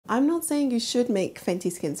I'm not saying you should make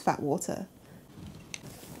Fenty Skin's Fat Water.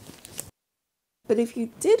 But if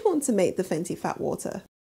you did want to make the Fenty Fat Water,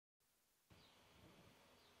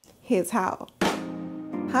 here's how.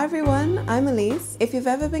 Hi everyone, I'm Elise. If you've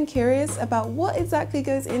ever been curious about what exactly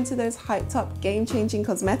goes into those hyped up game-changing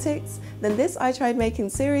cosmetics, then this I Tried Making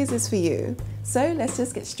series is for you. So let's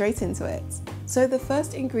just get straight into it. So the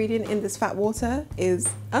first ingredient in this fat water is,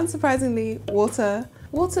 unsurprisingly, water.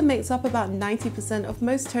 Water makes up about 90% of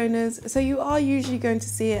most toners, so you are usually going to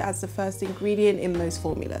see it as the first ingredient in most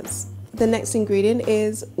formulas. The next ingredient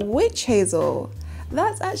is witch hazel.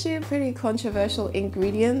 That's actually a pretty controversial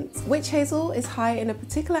ingredient. Witch hazel is high in a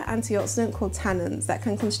particular antioxidant called tannins that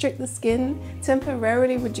can constrict the skin,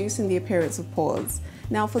 temporarily reducing the appearance of pores.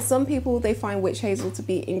 Now, for some people, they find witch hazel to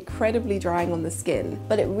be incredibly drying on the skin,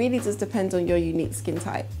 but it really does depend on your unique skin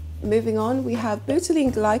type. Moving on, we have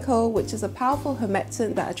butylene glycol, which is a powerful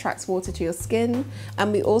humectant that attracts water to your skin,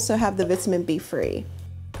 and we also have the vitamin B3.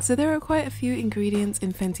 So there are quite a few ingredients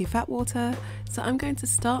in Fenty Fat Water, so I'm going to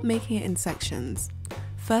start making it in sections.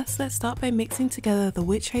 First, let's start by mixing together the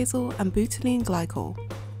witch hazel and butylene glycol.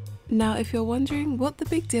 Now, if you're wondering what the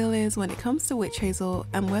big deal is when it comes to witch hazel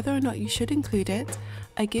and whether or not you should include it,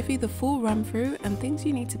 I give you the full run through and things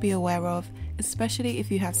you need to be aware of, especially if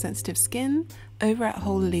you have sensitive skin, over at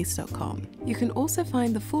WholeElise.com. You can also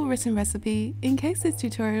find the full written recipe in case this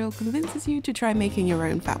tutorial convinces you to try making your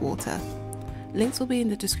own fat water. Links will be in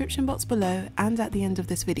the description box below and at the end of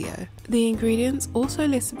this video. The ingredients also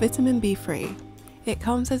list vitamin B3. It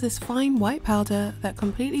comes as this fine white powder that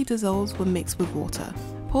completely dissolves when mixed with water.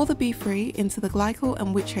 Pour the B3 into the glycol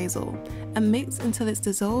and witch hazel and mix until it's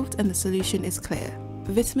dissolved and the solution is clear.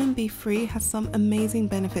 Vitamin B3 has some amazing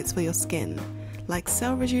benefits for your skin, like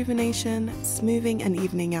cell rejuvenation, smoothing and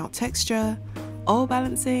evening out texture, oil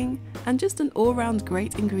balancing, and just an all-round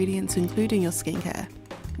great ingredient to include in your skincare.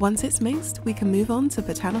 Once it's mixed, we can move on to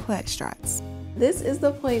botanical extracts. This is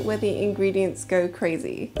the point where the ingredients go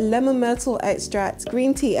crazy. Lemon myrtle extract,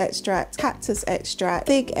 green tea extract, cactus extract,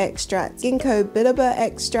 fig extract, ginkgo biloba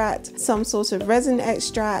extract, some sort of resin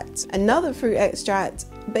extract, another fruit extract,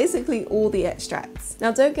 basically all the extracts.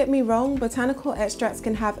 Now don't get me wrong, botanical extracts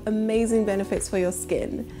can have amazing benefits for your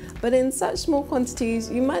skin, but in such small quantities,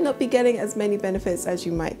 you might not be getting as many benefits as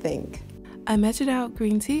you might think. I measured out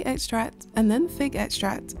green tea extract and then fig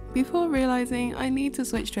extract before realizing I need to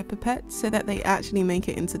switch to a pipette so that they actually make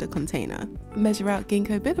it into the container. Measure out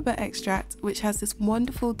ginkgo biloba extract, which has this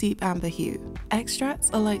wonderful deep amber hue. Extracts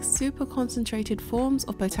are like super concentrated forms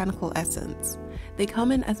of botanical essence. They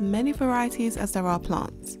come in as many varieties as there are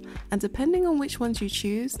plants, and depending on which ones you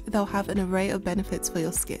choose, they'll have an array of benefits for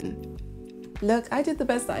your skin. Look, I did the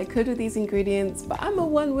best that I could with these ingredients, but I'm a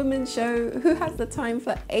one-woman show who has the time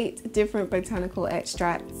for 8 different botanical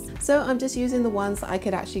extracts. So I'm just using the ones that I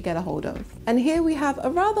could actually get a hold of. And here we have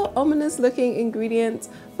a rather ominous looking ingredient,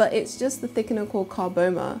 but it's just the thickener called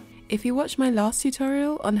carboma. If you watched my last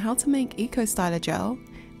tutorial on how to make Eco Styler gel,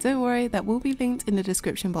 don't worry, that will be linked in the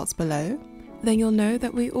description box below. Then you'll know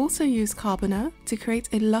that we also use carbona to create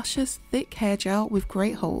a luscious, thick hair gel with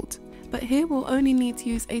great hold. But here we'll only need to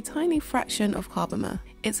use a tiny fraction of carboma.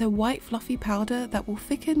 It's a white fluffy powder that will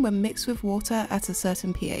thicken when mixed with water at a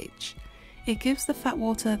certain pH. It gives the fat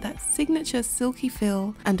water that signature silky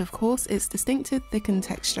feel and of course its distinctive thickened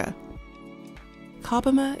texture.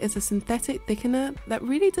 Carboma is a synthetic thickener that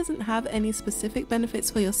really doesn't have any specific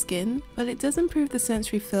benefits for your skin, but it does improve the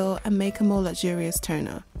sensory feel and make a more luxurious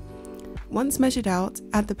toner. Once measured out,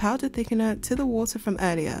 add the powder thickener to the water from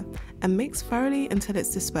earlier and mix thoroughly until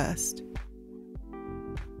it's dispersed.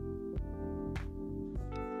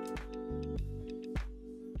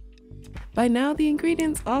 By now the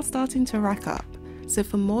ingredients are starting to rack up, so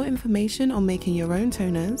for more information on making your own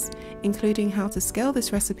toners, including how to scale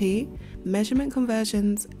this recipe, measurement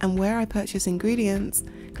conversions, and where I purchase ingredients,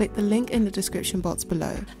 click the link in the description box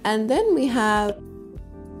below. And then we have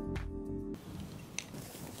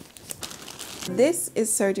this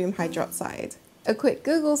is sodium hydroxide. A quick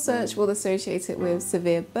Google search will associate it with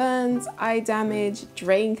severe burns, eye damage,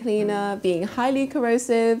 drain cleaner, being highly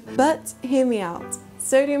corrosive, but hear me out.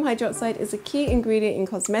 Sodium hydroxide is a key ingredient in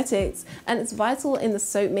cosmetics and it's vital in the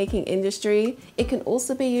soap making industry. It can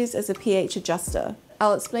also be used as a pH adjuster.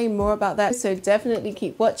 I'll explain more about that, so definitely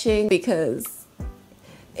keep watching because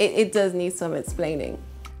it does need some explaining.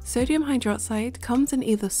 Sodium hydroxide comes in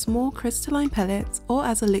either small crystalline pellets or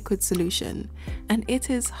as a liquid solution, and it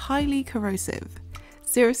is highly corrosive.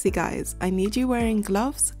 Seriously guys, I need you wearing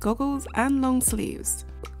gloves, goggles and long sleeves.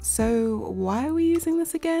 So why are we using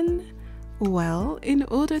this again? Well, in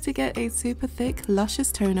order to get a super thick,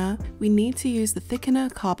 luscious toner, we need to use the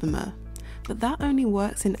thickener carboma. but that only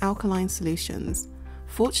works in alkaline solutions.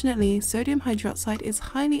 Fortunately, sodium hydroxide is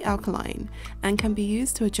highly alkaline and can be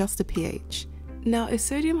used to adjust the pH. Now, if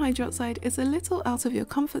sodium hydroxide is a little out of your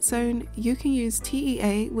comfort zone, you can use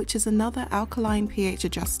TEA, which is another alkaline pH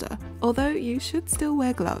adjuster, although you should still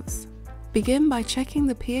wear gloves. Begin by checking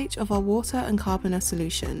the pH of our water and carbonate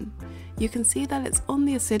solution. You can see that it's on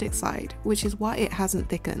the acidic side, which is why it hasn't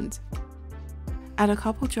thickened. Add a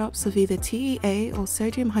couple drops of either TEA or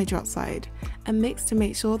sodium hydroxide and mix to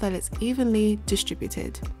make sure that it's evenly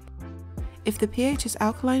distributed. If the pH is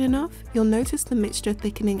alkaline enough, you'll notice the mixture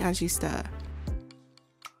thickening as you stir.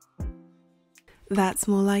 That's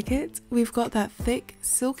more like it. We've got that thick,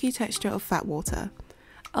 silky texture of fat water,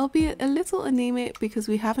 albeit a little anemic because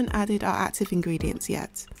we haven't added our active ingredients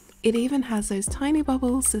yet. It even has those tiny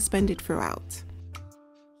bubbles suspended throughout.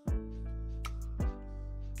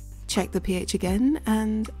 Check the pH again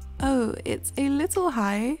and oh, it's a little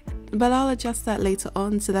high, but I'll adjust that later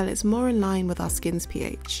on so that it's more in line with our skin's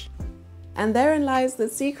pH. And therein lies the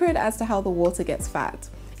secret as to how the water gets fat.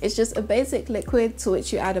 It's just a basic liquid to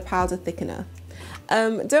which you add a powder thickener.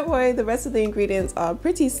 Don't worry, the rest of the ingredients are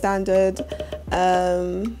pretty standard.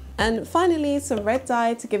 And finally, some red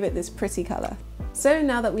dye to give it this pretty color. So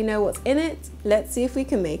now that we know what's in it, let's see if we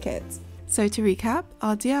can make it. So to recap,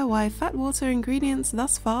 our DIY fat water ingredients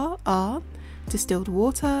thus far are distilled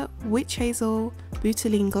water, witch hazel,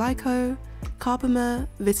 butylene glycol, carbomer,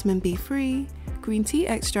 vitamin B3, green tea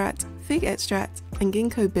extract, fig extract, and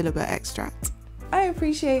ginkgo biloba extract. I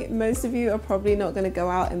appreciate most of you are probably not going to go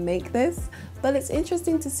out and make this, but it's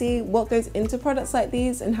interesting to see what goes into products like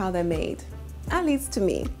these and how they're made, at least to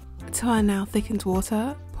me. To our now thickened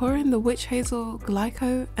water, pour in the witch hazel,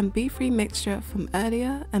 glycol, and B3 mixture from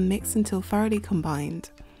earlier and mix until thoroughly combined.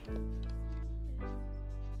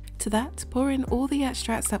 To that, pour in all the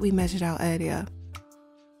extracts that we measured out earlier.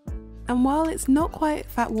 And while it's not quite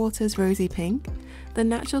fat water's rosy pink, the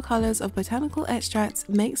natural colours of botanical extracts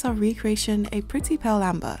makes our recreation a pretty pale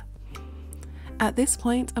amber. At this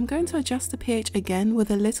point, I'm going to adjust the pH again with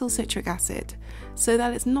a little citric acid, so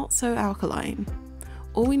that it's not so alkaline.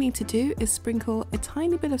 All we need to do is sprinkle a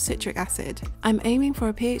tiny bit of citric acid. I'm aiming for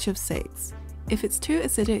a pH of 6. If it's too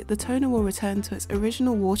acidic, the toner will return to its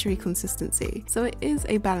original watery consistency, so it is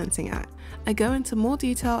a balancing act. I go into more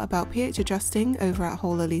detail about pH adjusting over at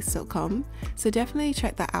WholeElise.com, so definitely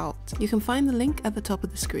check that out. You can find the link at the top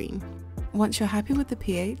of the screen. Once you're happy with the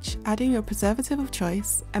pH, add in your preservative of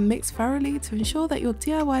choice and mix thoroughly to ensure that your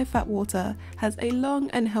DIY fat water has a long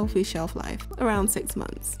and healthy shelf life, around 6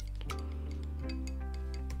 months.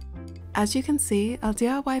 As you can see, our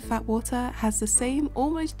DIY fat water has the same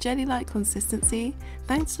almost jelly-like consistency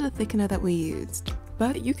thanks to the thickener that we used.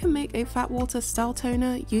 But you can make a fat water style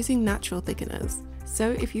toner using natural thickeners.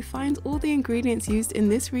 So if you find all the ingredients used in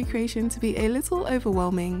this recreation to be a little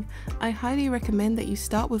overwhelming, I highly recommend that you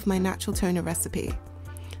start with my natural toner recipe.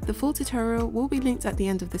 The full tutorial will be linked at the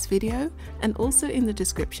end of this video and also in the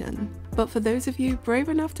description. But for those of you brave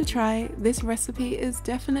enough to try, this recipe is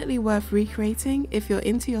definitely worth recreating if you're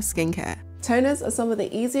into your skincare. Toners are some of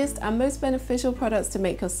the easiest and most beneficial products to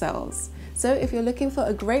make yourselves. So if you're looking for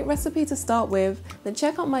a great recipe to start with, then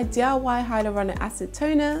check out my DIY hyaluronic acid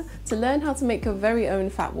toner to learn how to make your very own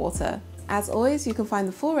fat water. As always, you can find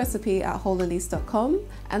the full recipe at WholeElise.com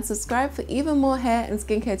and subscribe for even more hair and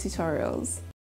skincare tutorials.